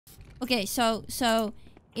Okay, so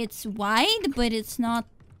it's wide, but it's not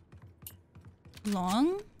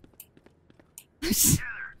long.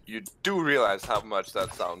 You do realize how much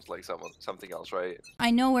that sounds like something else, right?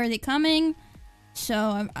 I know where they're coming,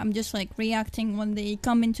 so I'm just like reacting when they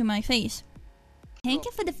come into my face. Thank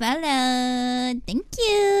you for the follow. Thank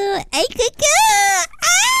you. Ay, kuku!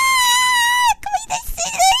 Ah!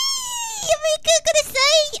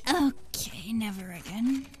 Okay, never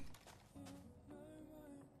again.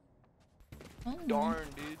 Oh. Darn,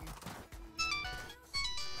 dude.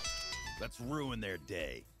 Let's ruin their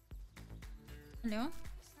day. Hello?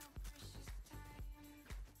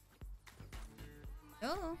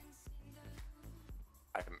 Oh.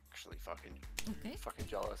 I'm actually fucking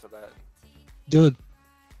jealous of that. Dude,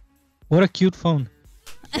 what a cute phone.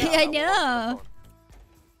 Yeah, I know.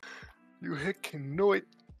 You heckin' know it.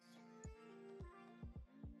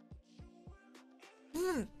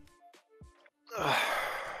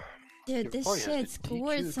 Dude, this boy has shit the squirts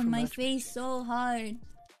DQ on from my that- face so hard.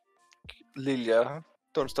 Lilya,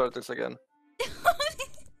 don't start this again. I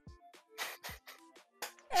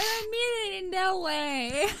don't mean it in that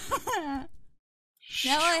way.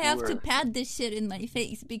 Now I have to Sure. pat this shit in my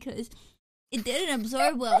face because it didn't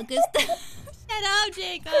absorb well. Cause shut up,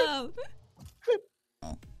 Jacob.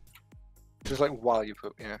 Just like while you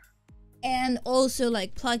poop, yeah. And also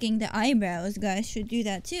like plugging the eyebrows, guys should do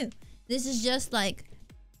that too. This is just like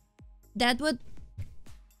that's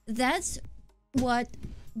what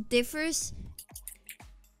differs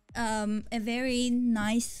a very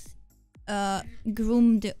nice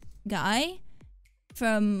groomed guy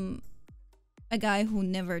from a guy who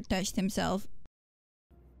never touched himself.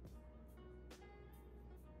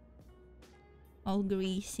 All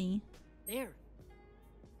greasy. There.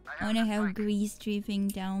 I wanna have grease dripping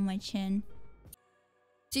down my chin.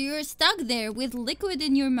 So you're stuck there with liquid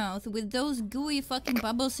in your mouth, with those gooey fucking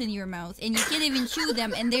bubbles in your mouth, and you can't even chew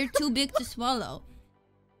them, and they're too big to swallow.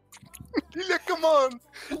 Lilya, come on!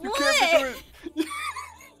 You can't be doing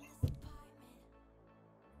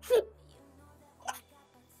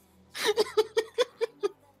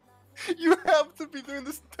You have to be doing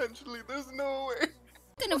this intentionally. There's no way.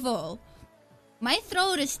 Second of all, my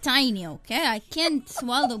throat is tiny, okay? I can't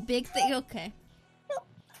swallow big things, okay?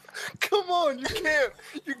 Come on, you can't.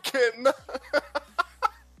 You can't not.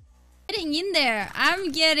 Getting in there.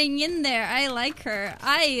 I'm getting in there. I like her.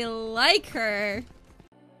 I like her.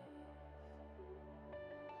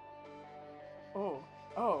 Oh,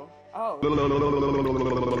 oh, oh.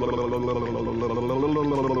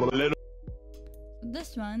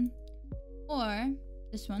 This one. Or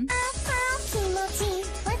this one.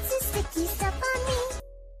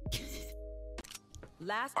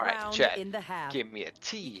 Last All right, round chat. in the half. Give me a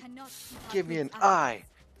T. Give me an I.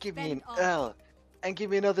 Give me an L. And give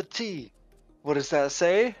me another T. What does that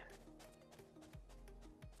say?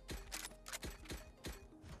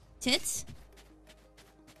 Tits?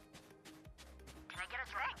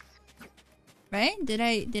 Right? Did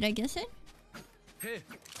I guess it?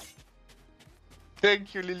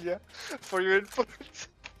 Thank you, Lilya, for your input.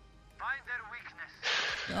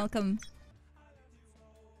 You're welcome.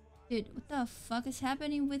 Dude, what the fuck is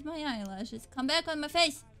happening with my eyelashes? Come back on my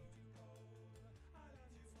face!